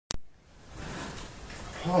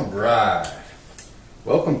Alright,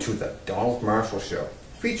 welcome to the Donald Marshall Show,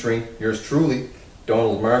 featuring yours truly,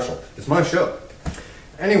 Donald Marshall. It's my show.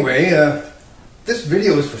 Anyway, this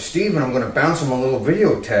video is for Steven. I'm going to bounce him a little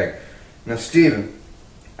video tag. Now Steven,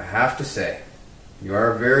 I have to say, you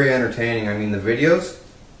are very entertaining. I mean, the videos,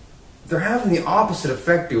 they're having the opposite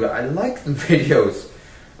effect, dude. I like the videos.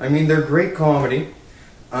 I mean, they're great comedy.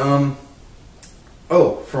 Oh,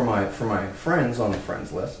 for my friends on the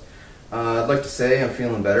friends list, I'd like to say I'm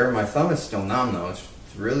feeling better. My thumb is still numb though. It's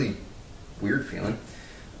really weird feeling.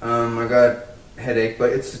 I got a headache,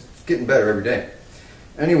 but it's getting better every day.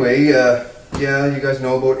 Anyway, yeah, you guys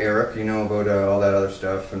know about Eric. You know about all that other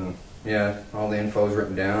stuff, and yeah, all the info's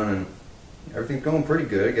written down, and everything's going pretty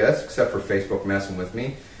good, I guess, except for Facebook messing with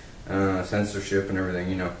me, censorship and everything,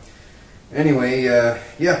 you know. Anyway,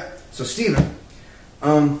 yeah. So Steven,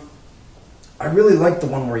 I really liked the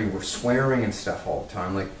one where you were swearing and stuff all the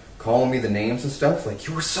time, like calling me the names and stuff. Like,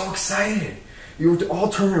 you were so excited. You were all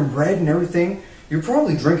turning red and everything. You were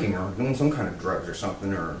probably drinking or doing some kind of drugs or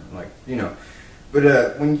something, or like, you know.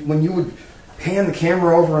 But when you would pan the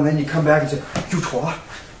camera over and then you come back and say, "You twat,"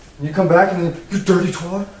 and you come back and then, "You dirty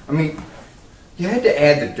twat." I mean, you had to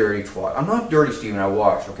add the dirty twat. I'm not dirty, Steven. I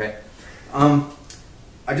wash, okay?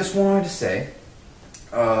 I just wanted to say,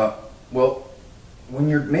 well, when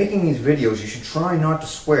you're making these videos, you should try not to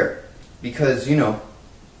swear, because, you know,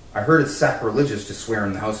 I heard it's sacrilegious to swear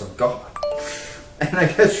in the house of God. And I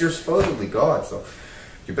guess you're supposedly God, so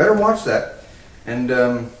you better watch that.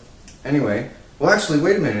 And, anyway, well, actually,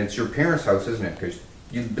 wait a minute, it's your parents' house, isn't it? Because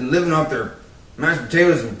you've been living off their mashed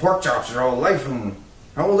potatoes and pork chops your whole life, and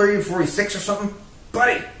how old are you, 46 or something?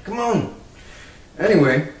 Buddy, come on.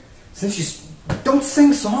 Anyway, since you... Don't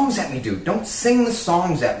sing songs at me, dude. Don't sing the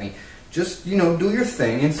songs at me. Just, you know, do your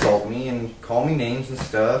thing, insult me, and call me names and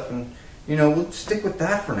stuff, and, you know, we'll stick with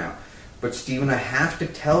that for now. But, Steven, I have to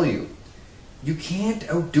tell you, you can't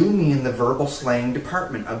outdo me in the verbal slang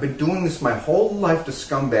department. I've been doing this my whole life to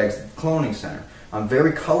scumbags at the cloning center. I'm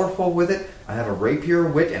very colorful with it. I have a rapier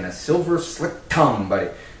wit and a silver slick tongue,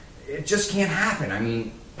 but it just can't happen. I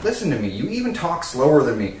mean, listen to me. You even talk slower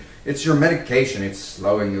than me. It's your medication. It's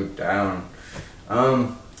slowing you down.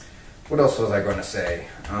 What else was I going to say?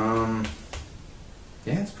 Yeah,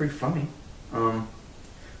 it's pretty funny.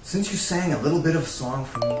 Since you sang a little bit of a song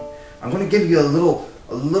for me, I'm going to give you a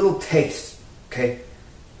little taste, okay?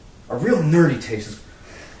 A real nerdy taste.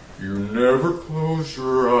 You never close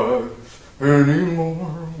your eyes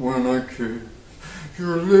anymore when I kiss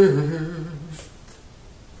your lips.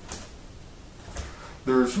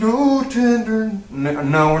 There's no tender...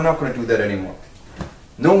 No, we're not going to do that anymore.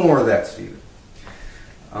 No more of that, Steven.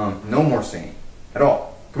 No more singing. At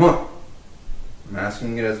all. Come on. I'm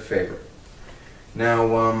asking it as a favor. Now,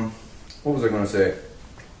 what was I going to say?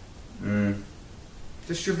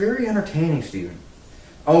 Just, you're very entertaining, Steven.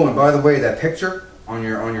 Oh, and by the way, that picture on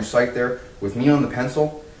your site there with me on the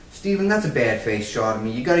pencil, Steven, that's a bad face shot of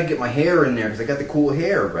me. You got to get my hair in there because I got the cool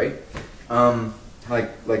hair, right?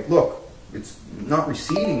 Like, look, it's not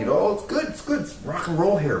receding at all. It's good. It's good. It's rock and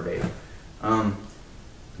roll hair, baby.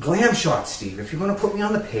 Glam shots, Steve. If you're going to put me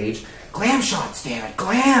on the page, glam shots, damn it,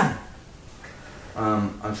 glam.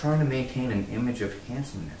 I'm trying to maintain an image of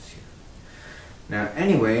handsomeness here. Now,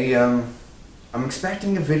 anyway, I'm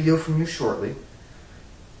expecting a video from you shortly.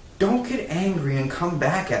 Don't get angry and come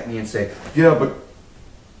back at me and say, "Yeah, but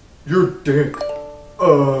you're a dick.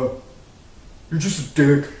 You're just a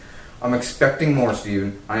dick." I'm expecting more,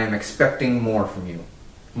 Steven. I am expecting more from you.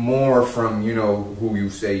 More from, you know, who you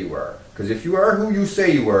say you are. Because if you are who you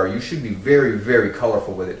say you are, you should be very, very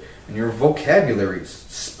colorful with it. And your vocabulary is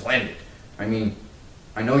splendid. I mean,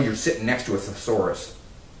 I know you're sitting next to a thesaurus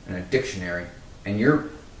and a dictionary, and you're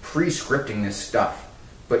pre-scripting this stuff.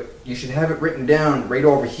 But you should have it written down right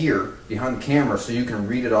over here behind the camera so you can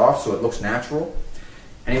read it off so it looks natural.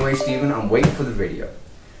 Anyway, Steven, I'm waiting for the video.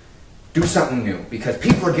 Do something new, because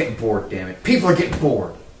people are getting bored, damn it. People are getting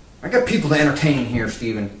bored. I got people to entertain here,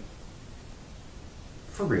 Steven.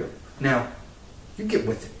 For real. Now, you get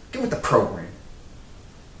with it. Get with the program.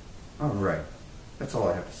 Alright. That's all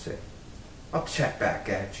I have to say. I'll chat back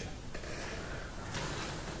at you.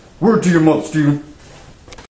 Word to your mother, Steven.